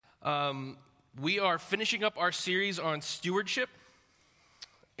We are finishing up our series on stewardship,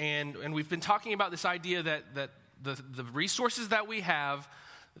 and we've been talking about this idea that the resources that we have,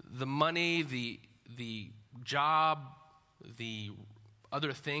 the money, the job, the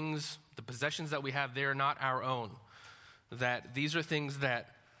other things, the possessions that we have, they're not our own. That these are things that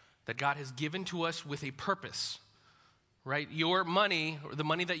God has given to us with a purpose, right? Your money, or the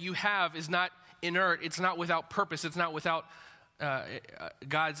money that you have, is not inert. It's not without purpose. It's not without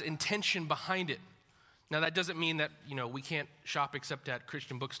God's intention behind it. Now, that doesn't mean that, we can't shop except at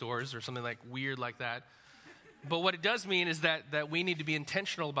Christian bookstores or something like weird like that. But what it does mean is that we need to be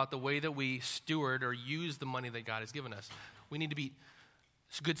intentional about the way that we steward or use the money that God has given us. We need to be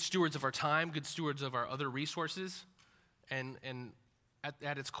good stewards of our time, good stewards of our other resources. And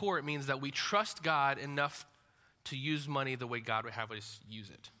at its core, it means that we trust God enough to use money the way God would have us use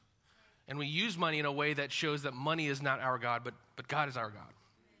it. And we use money in a way that shows that money is not our God, but God is our God.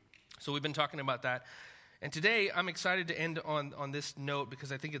 So we've been talking about that. And today, I'm excited to end on this note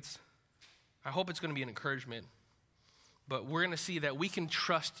because I hope it's going to be an encouragement. But we're going to see that we can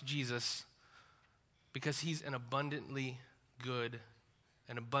trust Jesus because he's an abundantly good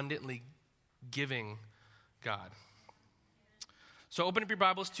and abundantly giving God. So open up your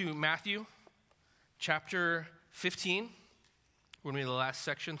Bibles to Matthew chapter 15. We're going to be the last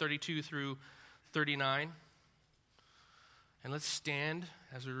section, 32 through 39. And let's stand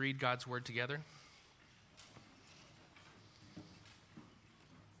as we read God's word together.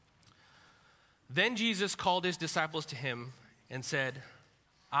 Then Jesus called his disciples to him and said,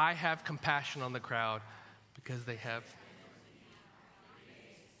 I have compassion on the crowd because they have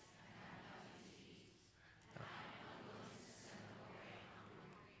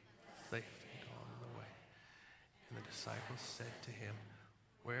gone the way. And the disciples said to him,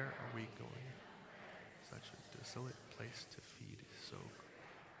 where are we going? Such a desolate place to feed so.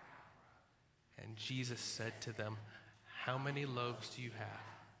 And Jesus said to them, how many loaves do you have?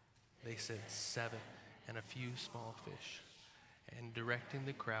 They said 7, and a few small fish. And directing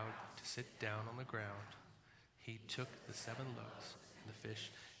the crowd to sit down on the ground, he took the 7 loaves and the fish,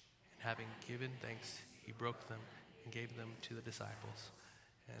 and having given thanks, he broke them and gave them to the disciples.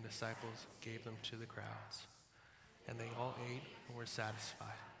 And the disciples gave them to the crowds. And they all ate and were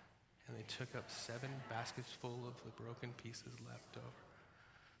satisfied. And they took up 7 baskets full of the broken pieces left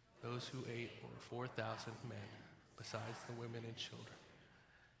over. Those who ate were 4,000 men, besides the women and children.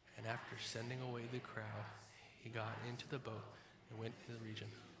 And after sending away the crowd, he got into the boat and went to the region.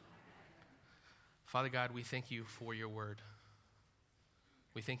 Father God, we thank you for your word.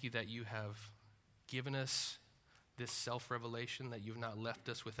 We thank you that you have given us this self-revelation, that you've not left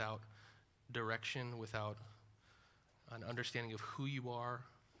us without direction, without an understanding of who you are,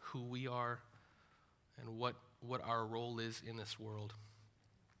 who we are, and what our role is in this world.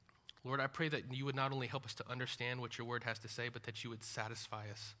 Lord, I pray that you would not only help us to understand what your word has to say, but that you would satisfy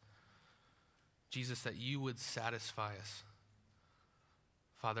us. Jesus, that you would satisfy us.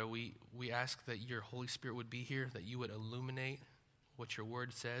 Father, we ask that your Holy Spirit would be here, that you would illuminate what your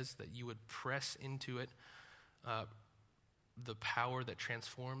word says, that you would press into it the power that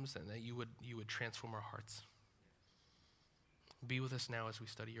transforms, and that you would transform our hearts. Be with us now as we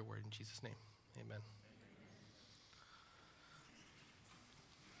study your word in Jesus' name. Amen.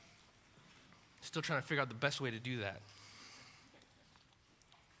 Still trying to figure out the best way to do that.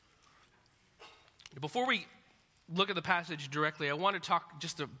 Before we look at the passage directly, I want to talk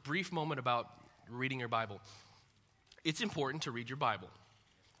just a brief moment about reading your Bible. It's important to read your Bible.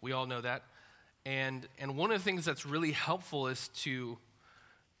 We all know that. And one of the things that's really helpful is to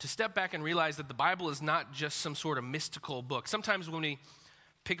step back and realize that the Bible is not just some sort of mystical book. Sometimes when we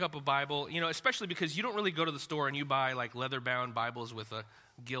pick up a Bible, especially because you don't really go to the store and you buy like leather-bound Bibles with a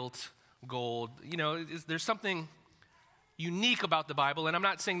gilt gold. There's something unique about the Bible, and I'm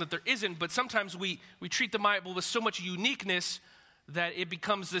not saying that there isn't, but sometimes we treat the Bible with so much uniqueness that it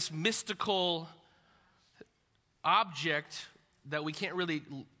becomes this mystical object that we can't really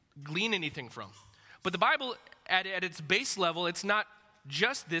glean anything from. But the Bible, at its base level, it's not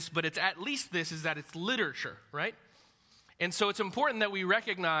just this, but it's at least this, is that it's literature, right? And so it's important that we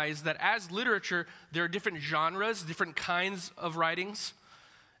recognize that as literature, there are different genres, different kinds of writings,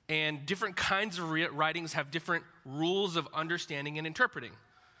 and different kinds of writings have different rules of understanding and interpreting.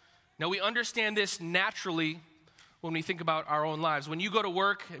 Now, we understand this naturally when we think about our own lives. When you go to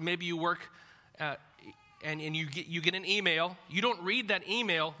work, maybe you work and you get an email. You don't read that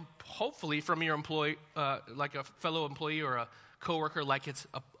email, hopefully, from your employee, like a fellow employee or a coworker, like it's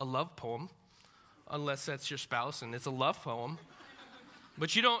a love poem, unless that's your spouse and it's a love poem.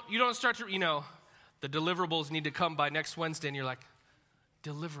 But you don't start to, the deliverables need to come by next Wednesday, and you're like,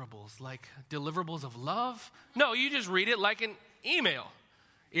 deliverables, like deliverables of love. No, you just read it like an email.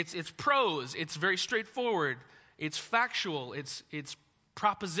 It's prose. It's very straightforward. It's factual. It's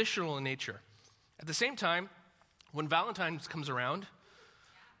propositional in nature. At the same time, when Valentine's comes around,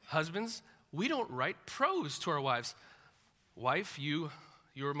 husbands, we don't write prose to our wives. Wife,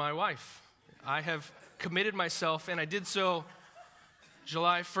 you're my wife. I have committed myself, and I did so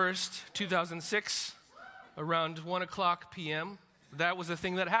July 1st, 2006, around 1 o'clock p.m. That was a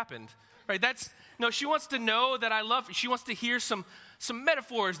thing that happened, right? She wants to know that I love her. She wants to hear some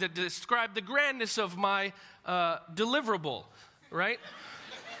metaphors that describe the grandness of my deliverable, right?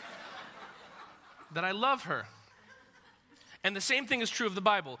 That I love her. And the same thing is true of the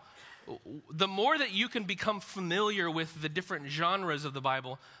Bible. The more that you can become familiar with the different genres of the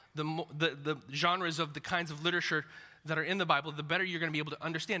Bible, the genres of the kinds of literature that are in the Bible, the better you're going to be able to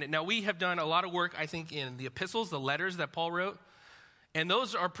understand it. Now, we have done a lot of work, I think, in the epistles, the letters that Paul wrote, and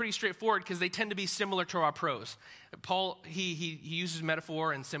those are pretty straightforward because they tend to be similar to our prose. Paul, he uses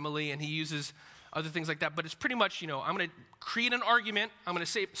metaphor and simile, and he uses other things like that, but it's pretty much, I'm going to create an argument, I'm going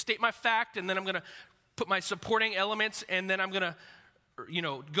to state my fact, and then I'm going to put my supporting elements, and then I'm going to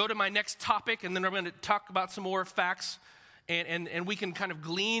go to my next topic, and then I'm going to talk about some more facts, and we can kind of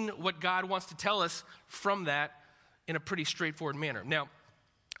glean what God wants to tell us from that in a pretty straightforward manner. Now,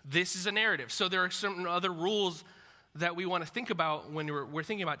 this is a narrative, so there are certain other rules that we want to think about when we're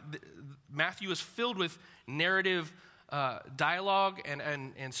thinking about. Matthew is filled with narrative dialogue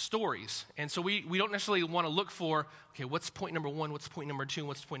and stories, and so we don't necessarily want to look for, okay, what's point number 1, what's point number 2,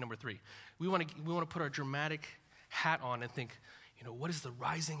 what's point number 3. We want to put our dramatic hat on and think, what is the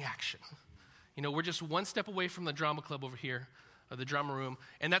rising action? We're just one step away from the drama club over here, or the drama room,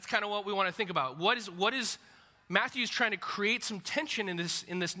 and that's kind of what we want to think about. What is Matthew's trying to create some tension in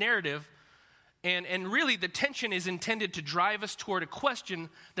this narrative, and really the tension is intended to drive us toward a question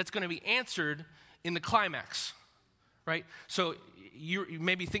that's going to be answered in the climax, right? So you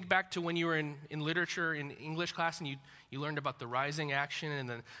maybe think back to when you were in literature in English class, and you learned about the rising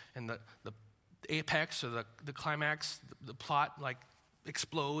action and the apex, or the climax, the plot like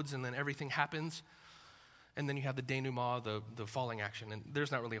explodes and then everything happens. And then you have the denouement, the falling action. And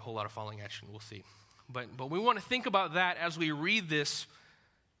there's not really a whole lot of falling action, we'll see. But we want to think about that as we read this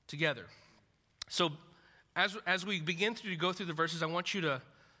together. So as we begin to go through the verses, I want you to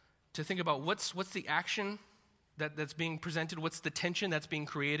think about what's the action that's being presented, what's the tension that's being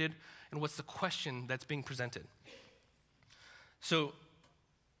created, and what's the question that's being presented. So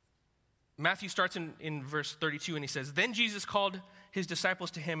Matthew starts in verse 32, and he says, "Then Jesus called his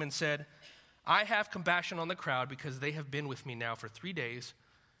disciples to him and said, 'I have compassion on the crowd because they have been with me now for 3 days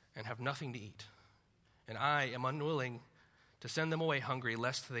and have nothing to eat. And I am unwilling to send them away hungry,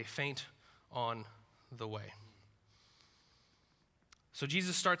 lest they faint on the way.'" So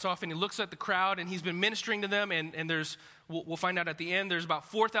Jesus starts off and he looks at the crowd, and he's been ministering to them, and we'll find out at the end, there's about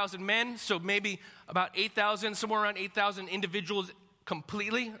 4,000 men, so maybe about 8,000, somewhere around 8,000 individuals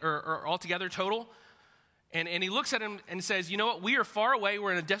completely or altogether total. And he looks at him and says, "You know what? We are far away.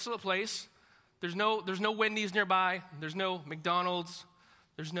 We're in a desolate place. There's no Wendy's nearby. There's no McDonald's.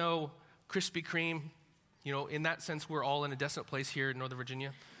 There's no Krispy Kreme. In that sense, we're all in a desolate place here in Northern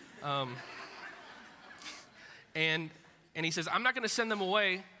Virginia." And he says, "I'm not going to send them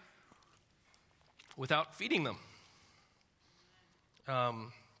away without feeding them."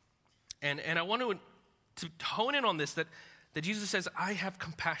 And I want to hone in on this, that Jesus says, "I have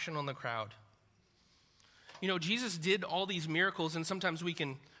compassion on the crowd." Jesus did all these miracles, and sometimes we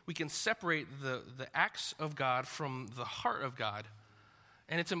can separate the acts of God from the heart of God.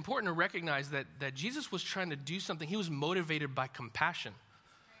 And it's important to recognize that Jesus was trying to do something. He was motivated by compassion.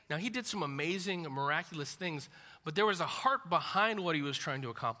 Now, he did some amazing, miraculous things, but there was a heart behind what he was trying to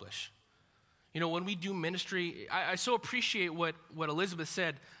accomplish. When we do ministry, I so appreciate what Elizabeth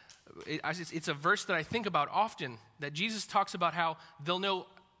said. It's a verse that I think about often, that Jesus talks about how they'll know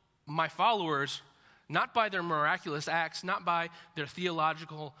my followers not by their miraculous acts, not by their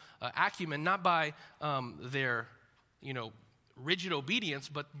theological acumen, not by their, rigid obedience,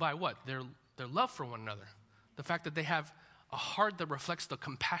 but by what? Their love for one another. The fact that they have a heart that reflects the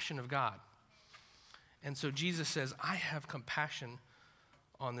compassion of God. And so Jesus says, "I have compassion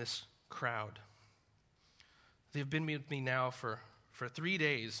on this crowd. They've been with me now for 3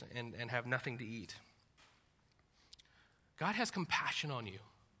 days and have nothing to eat." God has compassion on you.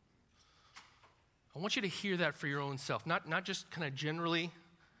 I want you to hear that for your own self, not just kind of generally.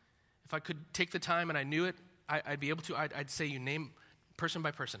 If I could take the time and I knew it, I'd be able to. I'd say you name person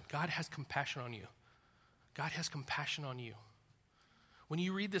by person. God has compassion on you. God has compassion on you. When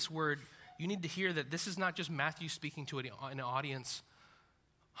you read this word, you need to hear that this is not just Matthew speaking to an audience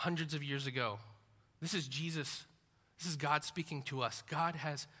hundreds of years ago. This is Jesus. This is God speaking to us. God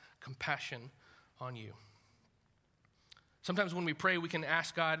has compassion on you. Sometimes when we pray, we can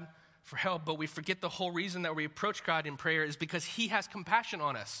ask God for help, but we forget the whole reason that we approach God in prayer is because he has compassion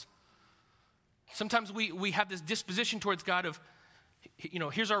on us. Sometimes we have this disposition towards God of,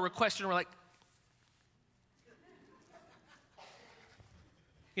 here's our request, and we're like,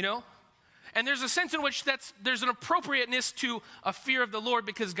 And there's a sense in which there's an appropriateness to a fear of the Lord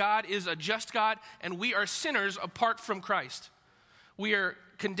because God is a just God and we are sinners apart from Christ. We are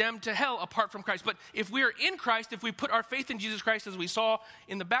condemned to hell apart from Christ. But if we are in Christ, if we put our faith in Jesus Christ as we saw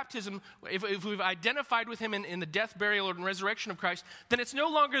in the baptism, if we've identified with him in the death, burial, and resurrection of Christ, then it's no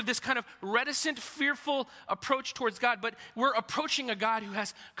longer this kind of reticent, fearful approach towards God, but we're approaching a God who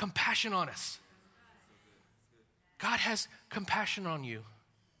has compassion on us. God has compassion on you.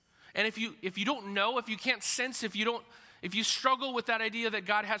 And if you don't know, if you can't sense, if you struggle with that idea that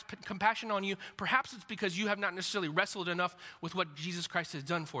God has compassion on you, perhaps it's because you have not necessarily wrestled enough with what Jesus Christ has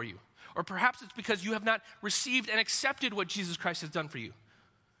done for you. Or perhaps it's because you have not received and accepted what Jesus Christ has done for you.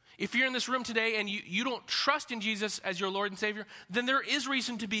 If you're in this room today and you don't trust in Jesus as your Lord and Savior, then there is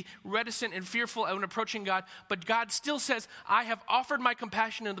reason to be reticent and fearful when approaching God. But God still says, I have offered my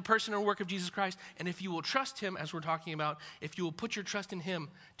compassion in the person and work of Jesus Christ. And if you will trust him, as we're talking about, if you will put your trust in him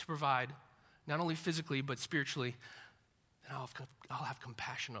to provide, not only physically, but spiritually, then I'll have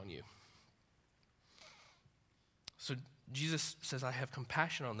compassion on you. So Jesus says, I have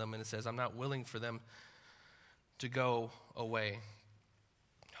compassion on them. And it says, I'm not willing for them to go away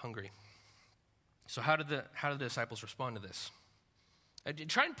hungry. So how did the disciples respond to this?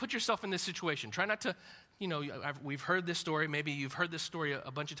 Try and put yourself in this situation. Try not to, we've heard this story. Maybe you've heard this story a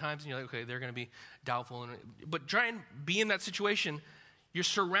bunch of times, and you're like, okay, they're going to be doubtful. But try and be in that situation. You're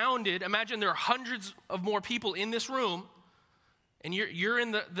surrounded. Imagine there are hundreds of more people in this room, and you're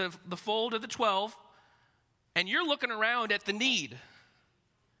in the fold of the 12, and you're looking around at the need.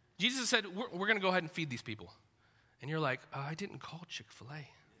 Jesus said, we're going to go ahead and feed these people. And you're like, I didn't call Chick-fil-A.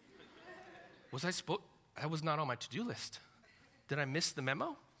 That was not on my to-do list. Did I miss the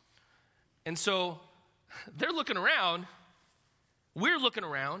memo? And so they're looking around. We're looking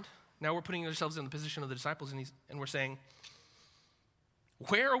around. Now we're putting ourselves in the position of the disciples, and we're saying,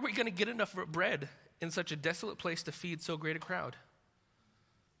 where are we going to get enough bread in such a desolate place to feed so great a crowd?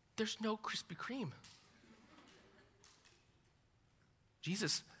 There's no Krispy Kreme.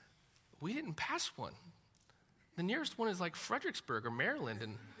 Jesus, we didn't pass one. The nearest one is like Fredericksburg or Maryland,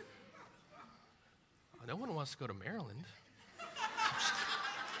 and no one wants to go to Maryland.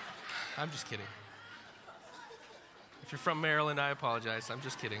 I'm just kidding. If you're from Maryland, I apologize. I'm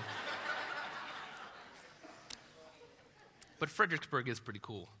just kidding. But Fredericksburg is pretty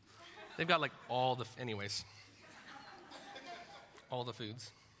cool. They've got like all the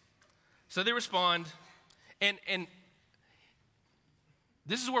foods. So they respond, and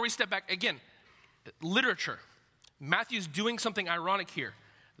this is where we step back. Again, literature. Matthew's doing something ironic here.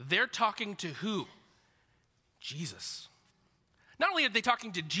 They're talking to who? Jesus. Not only are they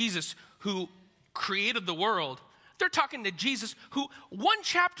talking to Jesus who created the world, they're talking to Jesus who one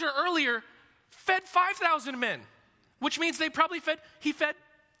chapter earlier fed 5,000 men, which means he fed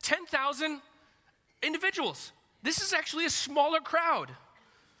 10,000 individuals. This is actually a smaller crowd.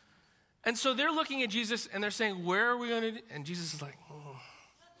 And so they're looking at Jesus and they're saying, where are we going to do? And Jesus is like,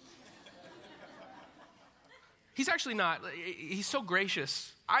 He's actually not. He's so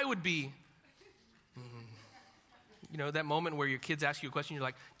gracious. I would be, that moment where your kids ask you a question, you're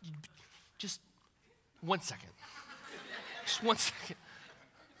like, just 1 second. Just 1 second.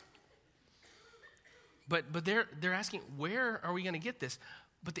 But they're asking, where are we going to get this?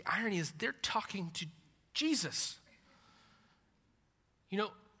 But the irony is they're talking to Jesus.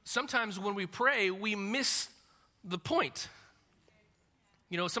 Sometimes when we pray, we miss the point.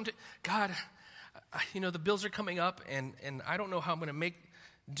 Sometimes, God, the bills are coming up, and I don't know how I'm going to make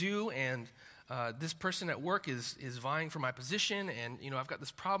do, and this person at work is vying for my position, and I've got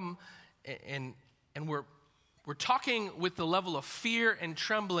this problem, and we're talking with the level of fear and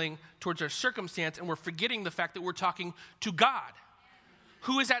trembling towards our circumstance, and we're forgetting the fact that we're talking to God,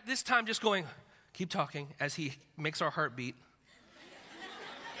 who is at this time just going, keep talking, as he makes our heart beat.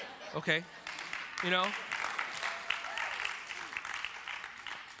 Okay,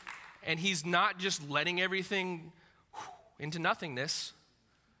 And he's not just letting everything into nothingness.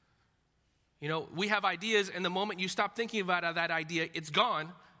 We have ideas, and the moment you stop thinking about that idea, it's gone.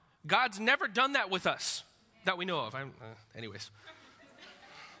 God's never done that with us that we know of. Anyways,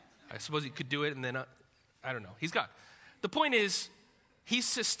 I suppose he could do it, and then, I don't know. He's God. The point is, He's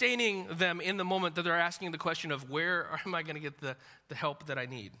sustaining them in the moment that they're asking the question of where am I going to get the help that I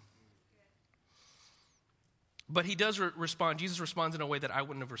need? But he does respond. Jesus responds in a way that I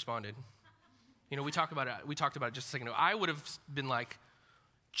wouldn't have responded. We talked about it just a second ago. I would have been like,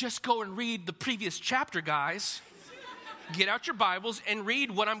 just go and read the previous chapter, guys. Get out your Bibles and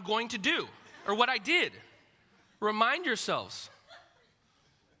read what I'm going to do or what I did. Remind yourselves.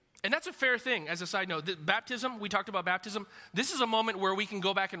 And that's a fair thing, as a side note. Baptism, we talked about baptism. This is a moment where we can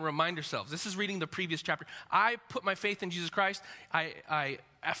go back and remind ourselves. This is reading the previous chapter. I put my faith in Jesus Christ. I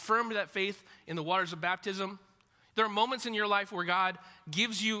affirmed that faith in the waters of baptism. There are moments in your life where God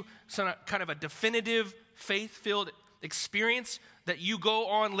gives you some kind of a definitive, faith-filled experience that you go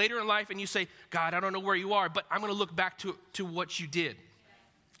on later in life and you say, God, I don't know where you are, but I'm going to look back to what you did.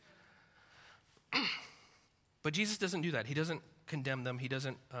 But Jesus doesn't do that. He doesn't condemn them. He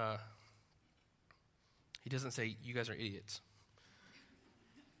doesn't say, you guys are idiots.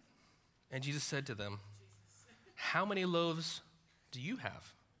 And Jesus said to them, how many loaves do you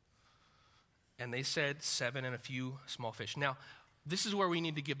have? And they said 7 and a few small fish. Now, this is where we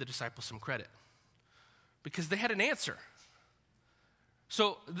need to give the disciples some credit, because they had an answer.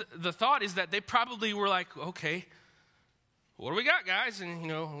 So the thought is that they probably were like, okay, what do we got, guys?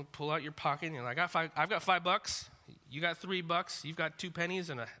 And, pull out your pocket, and you're like, I've got $5. You got $3. You've got 2 pennies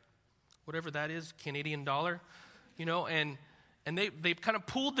and whatever that is, Canadian dollar, and they kind of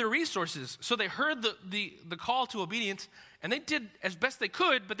pooled their resources. So they heard the call to obedience, and they did as best they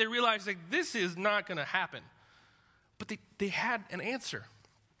could, but they realized this is not going to happen. But they had an answer.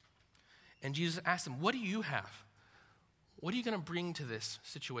 And Jesus asked them, what do you have? What are you going to bring to this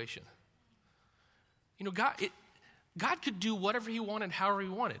situation? God could do whatever he wanted, however he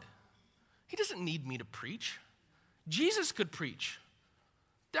wanted. He doesn't need me to preach. Jesus could preach.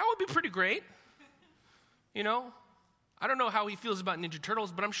 That would be pretty great. I don't know how he feels about Ninja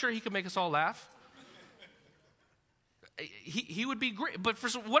Turtles, but I'm sure he could make us all laugh. He would be great. But for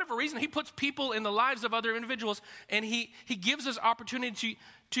whatever reason, he puts people in the lives of other individuals, and he gives us opportunity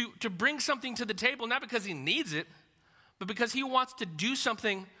to bring something to the table, not because he needs it, but because he wants to do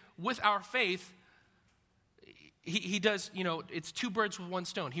something with our faith. He does, it's 2 birds with 1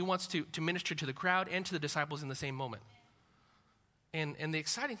 stone. He wants to minister to the crowd and to the disciples in the same moment. And the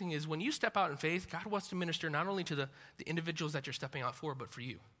exciting thing is when you step out in faith, God wants to minister not only to the individuals that you're stepping out for, but for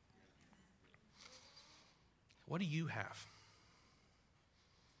you. What do you have?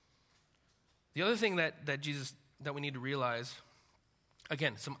 The other thing that we need to realize,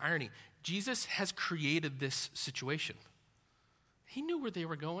 again, some irony. Jesus has created this situation. He knew where they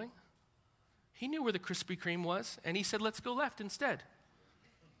were going. He knew where the Krispy Kreme was, and he said, let's go left instead.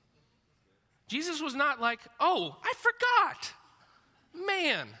 Jesus was not like, oh, I forgot.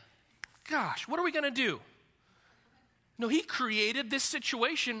 Man, gosh, what are we going to do? No, he created this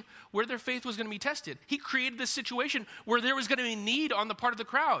situation where their faith was going to be tested. He created this situation where there was going to be need on the part of the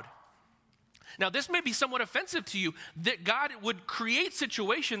crowd. Now, this may be somewhat offensive to you, that God would create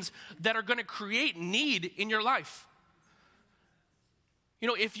situations that are going to create need in your life.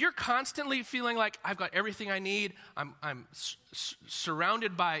 If you're constantly feeling like I've got everything I need, I'm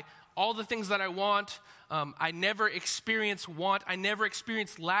surrounded by all the things that I want, I never experience want, I never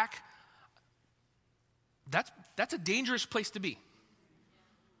experience lack, that's a dangerous place to be.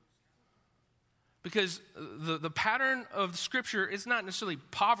 Because the pattern of Scripture is not necessarily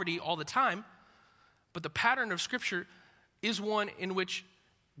poverty all the time, but the pattern of Scripture is one in which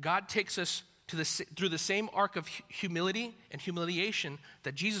God takes us through the same arc of humility and humiliation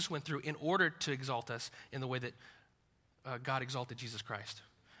that Jesus went through in order to exalt us in the way that God exalted Jesus Christ.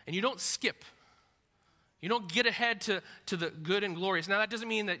 And you don't skip. You don't get ahead to the good and glorious. Now, that doesn't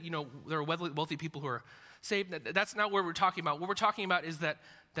mean that, there are wealthy people who are saved. That's not what we're talking about. What we're talking about is that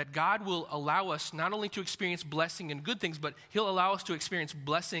God will allow us not only to experience blessing and good things, but he'll allow us to experience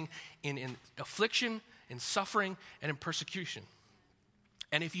blessing in affliction, in suffering, and in persecution.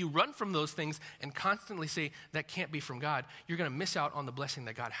 And if you run from those things and constantly say, that can't be from God, you're going to miss out on the blessing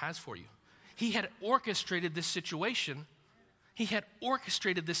that God has for you. He had orchestrated this situation. He had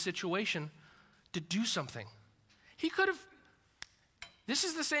orchestrated this situation to do something. He could have. This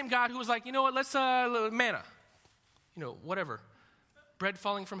is the same God who was like, let's, manna. Whatever. Bread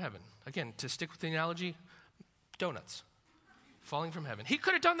falling from heaven. Again, to stick with the analogy, donuts falling from heaven. He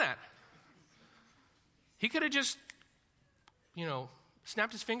could have done that. He could have just,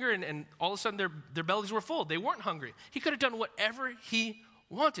 snapped his finger and all of a sudden their bellies were full. They weren't hungry. He could have done whatever he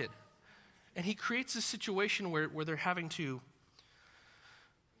wanted. And he creates a situation where they're having to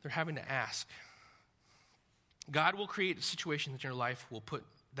ask. God will create a situation that in your life will put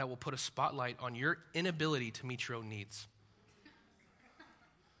a spotlight on your inability to meet your own needs.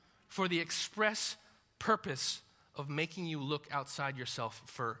 for the express purpose of making you look outside yourself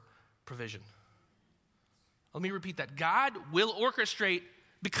for provision. Let me repeat that. God will orchestrate,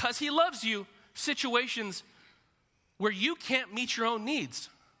 because he loves you, situations where you can't meet your own needs.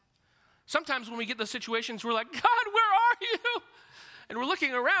 Sometimes when we get those situations, we're like, God, where are you? And we're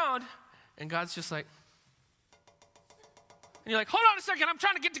looking around, and God's just like, and you're like, hold on a second, I'm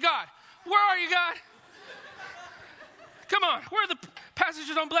trying to get to God. Where are you, God? Come on, where are the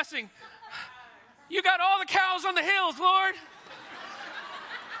passages on blessing? You got all the cows on the hills, Lord.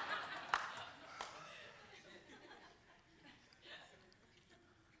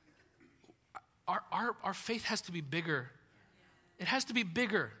 Our faith has to be bigger. It has to be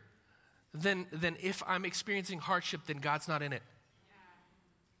bigger than if I'm experiencing hardship, then God's not in it.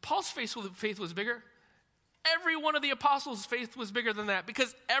 Paul's faith was bigger. Every one of the apostles' faith was bigger than that,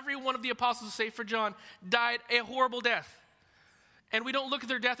 because every one of the apostles, save for John, died a horrible death. And we don't look at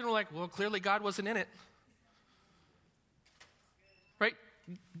their death and we're like, well, clearly God wasn't in it. Right?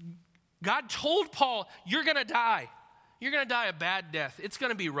 God told Paul, you're going to die. You're going to die a bad death. It's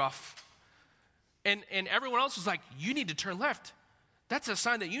going to be rough. And everyone else was like, you need to turn left. That's a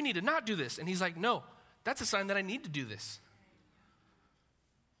sign that you need to not do this. And he's like, no, that's a sign that I need to do this.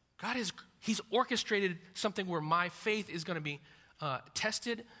 He's orchestrated something where my faith is going to be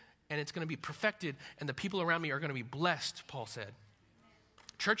tested, and it's going to be perfected, and the people around me are going to be blessed, Paul said.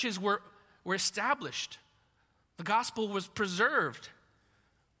 Churches were established. The gospel was preserved.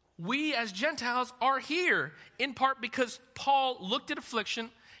 We as Gentiles are here, in part because Paul looked at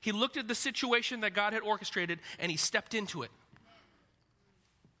affliction, he looked at the situation that God had orchestrated, and he stepped into it.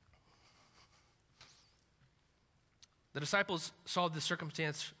 The disciples saw this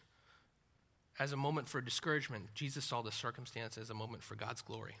circumstance as a moment for discouragement. Jesus saw the circumstance as a moment for God's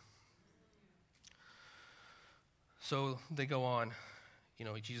glory. So they go on.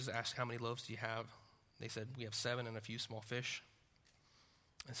 Jesus asked, how many loaves do you have? They said, we have 7 and a few small fish.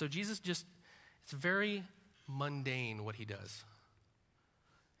 And so Jesus it's very mundane what he does.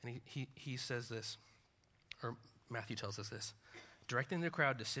 And he says this, or Matthew tells us this, directing the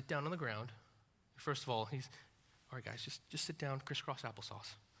crowd to sit down on the ground. First of all, all right, guys, just sit down, crisscross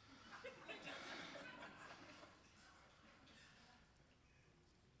applesauce.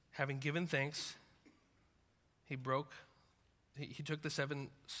 Having given thanks, he took the seven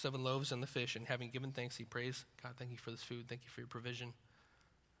loaves and the fish, and having given thanks, he prays, God, thank you for this food. Thank you for your provision.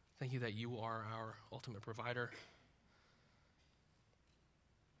 Thank you that you are our ultimate provider.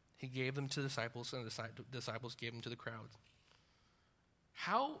 He gave them to the disciples, and the disciples gave them to the crowd.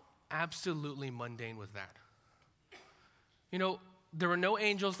 How absolutely mundane was that? There were no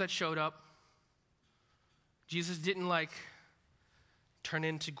angels that showed up. Jesus didn't turn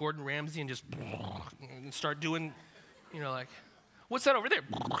into Gordon Ramsay and just start doing, what's that over there?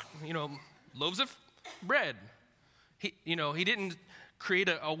 Loaves of bread. He didn't create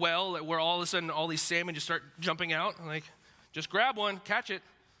a well where all of a sudden all these salmon just start jumping out. Just grab one, catch it.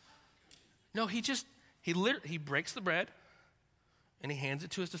 No, he breaks the bread and he hands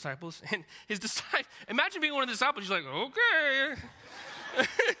it to his disciples. And his disciples, imagine being one of the disciples. He's like, okay.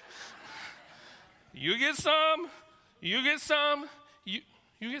 You get some. You get some. You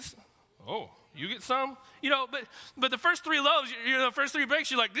get some. Oh, you get some. But the first 3 loaves, the first 3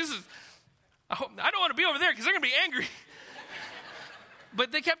 breaks, you're like, I don't want to be over there because they're going to be angry.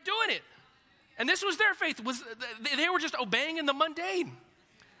 But they kept doing it. And this was their faith. They were just obeying in the mundane.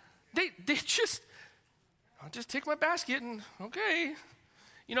 They just, I'll just take my basket and okay.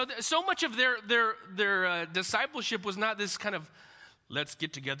 So much of their discipleship was not this kind of, let's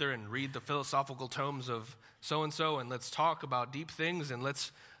get together and read the philosophical tomes of so-and-so and let's talk about deep things and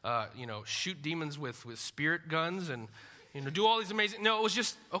let's, shoot demons with spirit guns and, do all these amazing, no, it was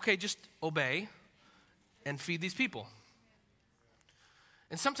just, okay, just obey and feed these people.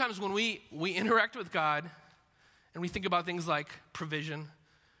 And sometimes when we interact with God and we think about things like provision,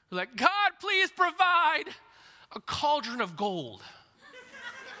 we're like, God, please provide a cauldron of gold.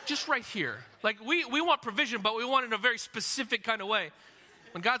 Just right here. We want provision, but we want it in a very specific kind of way.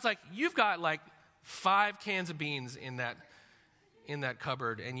 When God's like, you've got 5 cans of beans in that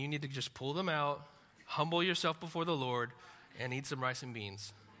cupboard, and you need to just pull them out, humble yourself before the Lord, and eat some rice and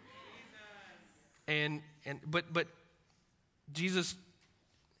beans. But Jesus,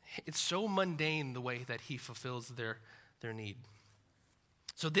 it's so mundane the way that he fulfills their need.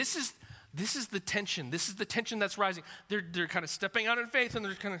 So this is the tension. This is the tension that's rising. They're kind of stepping out in faith, and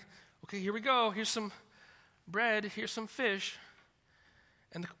they're kind of, okay, here we go. Here's some bread. Here's some fish.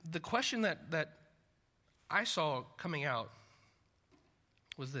 And the question that I saw coming out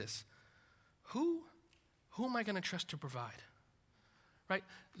was this: Who am I going to trust to provide? right?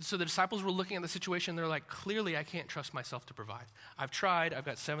 So the disciples were looking at the situation. They're like, clearly I can't trust myself to provide. I've tried. I've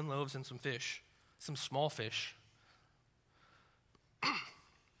got 7 loaves and some fish, some small fish.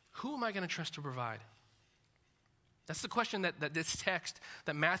 Who am I going to trust to provide? That's the question that this text,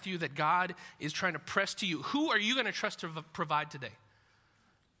 that Matthew, that God is trying to press to you. Who are you going to trust to provide today?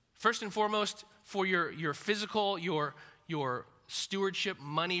 First and foremost, for your physical, your stewardship,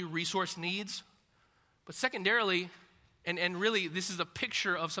 money, resource needs. But secondarily, and really this is a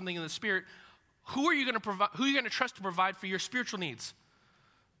picture of something in the Spirit, who are you going to provide? Who are you going to trust to provide for your spiritual needs?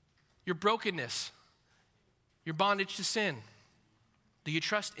 Your brokenness, your bondage to sin. Do you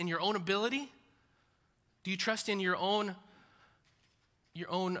trust in your own ability? Do you trust in your own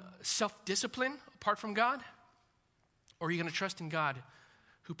self-discipline apart from God? Or are you going to trust in God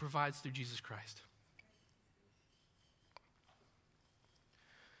who provides through Jesus Christ?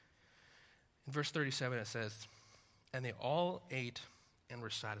 In verse 37 it says, and they all ate and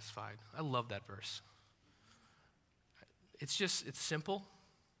were satisfied. I love that verse. It's simple.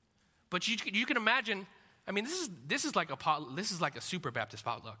 But you can imagine, I mean, this is like a super Baptist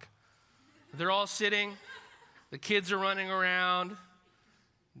potluck. They're all sitting, the kids are running around.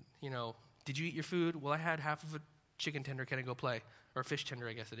 You know, did you eat your food? Well, I had half of a chicken tender. Can I go play? Or a fish tender,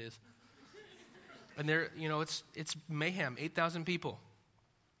 I guess it is. And it's mayhem, 8,000 people.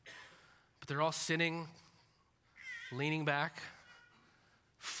 But they're all sitting, leaning back,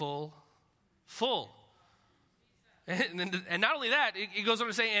 full. And not only that, it goes on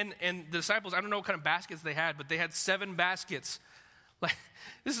to say, and the disciples, I don't know what kind of baskets they had, but they had 7 baskets. Like,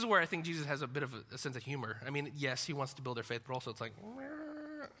 this is where I think Jesus has a bit of a sense of humor. I mean, yes, he wants to build their faith, but also it's like,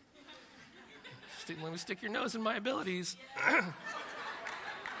 let me stick your nose in my abilities.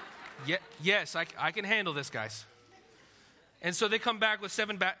 Yes, I can handle this, guys. And so they come back with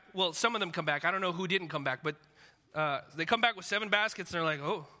 7 well, some of them come back. I don't know who didn't come back, but they come back with 7 baskets, and they're like,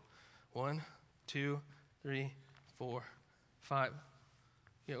 oh, 1, 2, 3, 4, 5.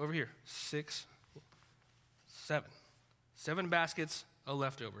 Yeah, over here, 6, 7. 7 baskets of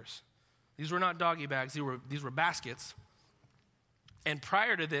leftovers. These were not doggy bags. These were baskets. And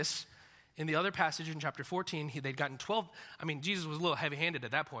prior to this, in the other passage in chapter 14, they'd gotten 12. I mean, Jesus was a little heavy-handed at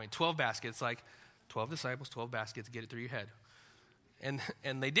that point. 12 baskets, like 12 disciples, 12 baskets, get it through your head. And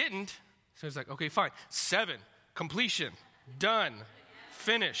they didn't. So he's like, okay, fine. 7, completion, done,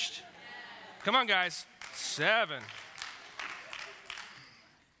 finished. Come on, guys. 7.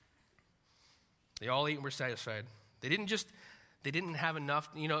 They all ate and were satisfied. They didn't have enough.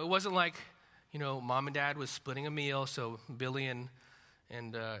 You know, it wasn't like, mom and dad was splitting a meal so Billy and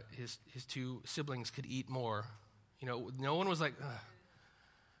his 2 siblings could eat more. No one was like,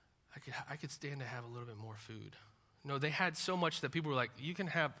 I could stand to have a little bit more food. No, they had so much that people were like, you can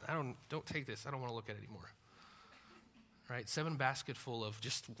have, don't take this. I don't want to look at it anymore. Right? 7 basket full of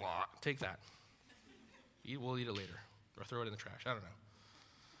just, take that. We'll eat it later. Or throw it in the trash. I don't know.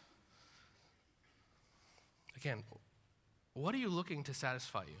 Again, what are you looking to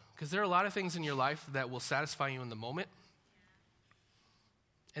satisfy you? Because there are a lot of things in your life that will satisfy you in the moment.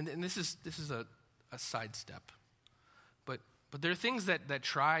 And this is a sidestep. But there are things that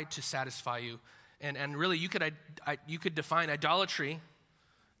try to satisfy you. And really, you could define idolatry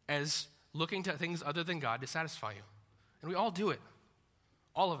as looking to things other than God to satisfy you. And we all do it.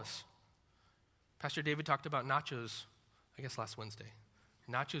 All of us. Pastor David talked about nachos, I guess last Wednesday.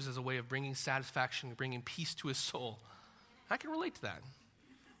 Nachos as a way of bringing satisfaction, bringing peace to his soul. I can relate to that.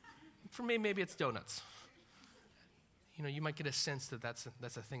 For me, maybe it's donuts. You might get a sense that that's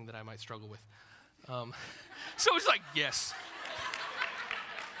a thing that I might struggle with. So it's like, yes.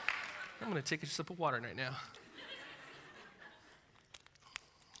 I'm going to take a sip of water right now.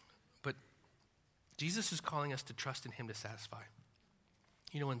 But Jesus is calling us to trust in him to satisfy.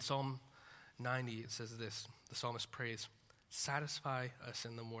 In Psalm 90, it says this. The psalmist prays, satisfy us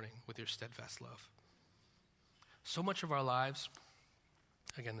in the morning with your steadfast love. So much of our lives,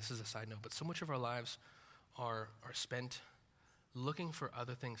 again, this is a side note, but so much of our lives are spent looking for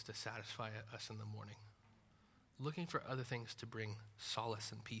other things to satisfy us in the morning, looking for other things to bring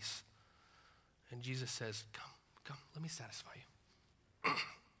solace and peace. And Jesus says, come, let me satisfy you.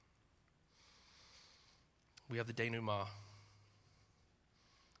 We have the denouement.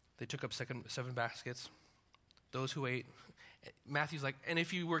 They took up 7 baskets. Those who ate, Matthew's like, and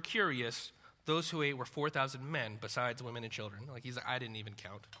if you were curious, those who ate were 4,000 men besides women and children. Like he's like, I didn't even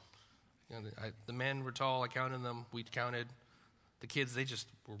count. The men were tall, I counted them, we counted. The kids, they just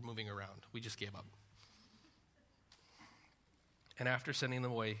were moving around. We just gave up. And after sending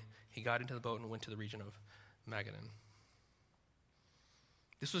them away, he got into the boat and went to the region of Magadan.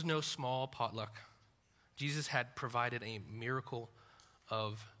 This was no small potluck. Jesus had provided a miracle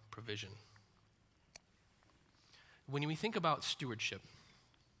of provision. When we think about stewardship,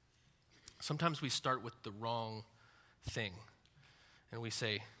 sometimes we start with the wrong thing. And we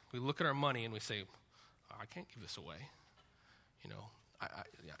look at our money and we say, oh, I can't give this away.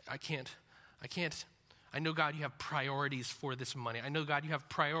 I can't. I know, God, you have priorities for this money. I know, God, you have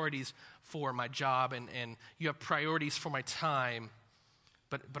priorities for my job and you have priorities for my time.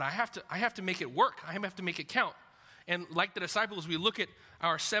 But I have to make it work. I have to make it count. And like the disciples, we look at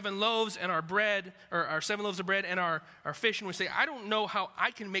our 7 loaves and our bread, or our 7 loaves of bread and our fish, and we say, I don't know how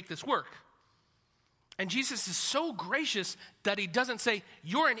I can make this work. And Jesus is so gracious that he doesn't say,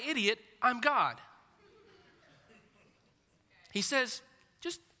 you're an idiot, I'm God. He says,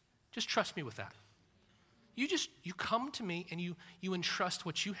 just trust me with that. You come to me and you entrust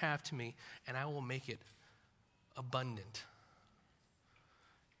what you have to me, and I will make it abundant.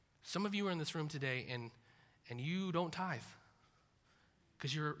 Some of you are in this room today and you don't tithe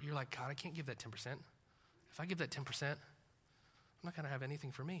because you're like, God, I can't give that 10%. If I give that 10%, I'm not going to have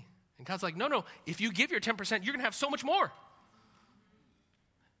anything for me. And God's like, no, if you give your 10%, you're going to have so much more.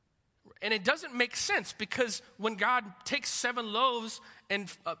 And it doesn't make sense because when God takes 7 loaves and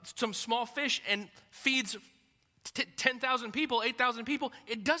some small fish and feeds 10,000 people, 8,000 people,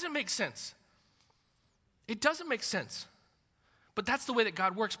 it doesn't make sense. It doesn't make sense. But that's the way that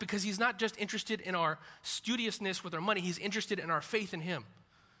God works because he's not just interested in our studiousness with our money. He's interested in our faith in him.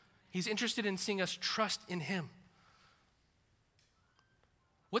 He's interested in seeing us trust in him.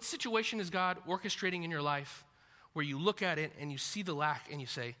 What situation is God orchestrating in your life where you look at it and you see the lack and you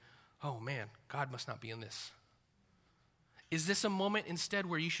say, oh man, God must not be in this? Is this a moment instead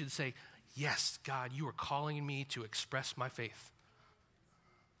where you should say, yes, God, you are calling me to express my faith?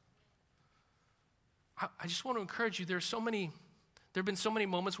 I just want to encourage you. There have been so many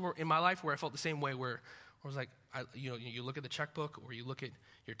moments in my life where I felt the same way, where I was like, you look at the checkbook or you look at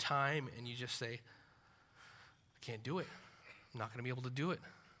your time and you just say, I can't do it. I'm not going to be able to do it.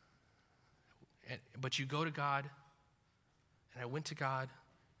 But you go to God, and I went to God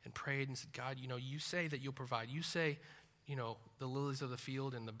and prayed and said, God, you say that you'll provide. You say, the lilies of the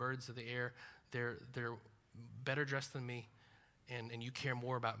field and the birds of the air, they're better dressed than me, and you care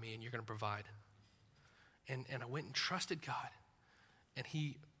more about me, and you're going to provide. And I went and trusted God, and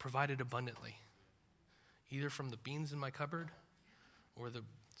he provided abundantly, either from the beans in my cupboard or the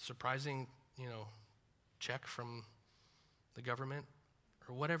surprising, check from the government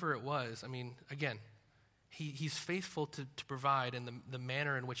or whatever it was. I mean, again, he's faithful to provide, and the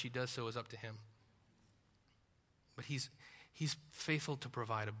manner in which he does so is up to him. But he's faithful to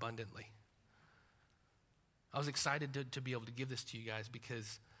provide abundantly. I was excited to be able to give this to you guys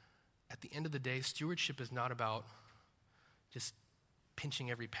because at the end of the day, stewardship is not about just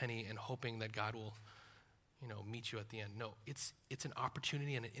pinching every penny and hoping that God will, meet you at the end. No, it's an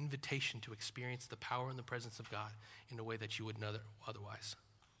opportunity and an invitation to experience the power and the presence of God in a way that you wouldn't otherwise.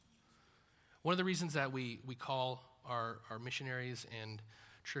 One of the reasons that we call our missionaries and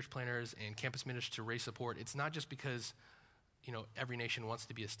church planners and campus ministers to raise support, it's not just because, every nation wants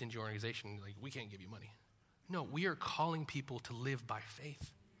to be a stingy organization, like we can't give you money. No, we are calling people to live by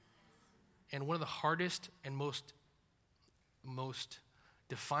faith. And one of the hardest and most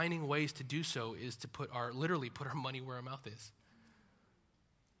defining ways to do so is to literally put our money where our mouth is.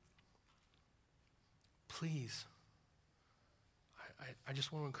 Please, I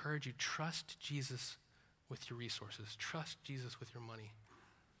just want to encourage you, trust Jesus with your resources. Trust Jesus with your money.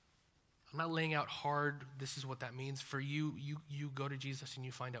 I'm not laying out hard, this is what that means. For you go to Jesus and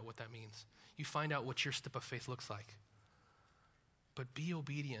you find out what that means. You find out what your step of faith looks like. But be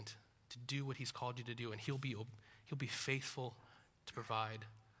obedient to do what he's called you to do, and he'll be faithful to provide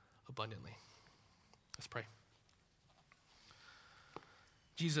abundantly. Let's pray.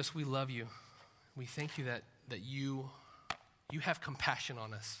 Jesus, we love you. We thank you that you have compassion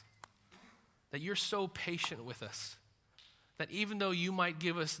on us, that you're so patient with us, that even though you might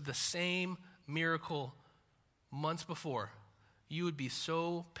give us the same miracle months before, you would be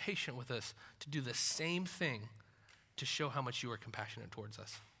so patient with us to do the same thing to show how much you are compassionate towards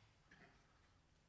us.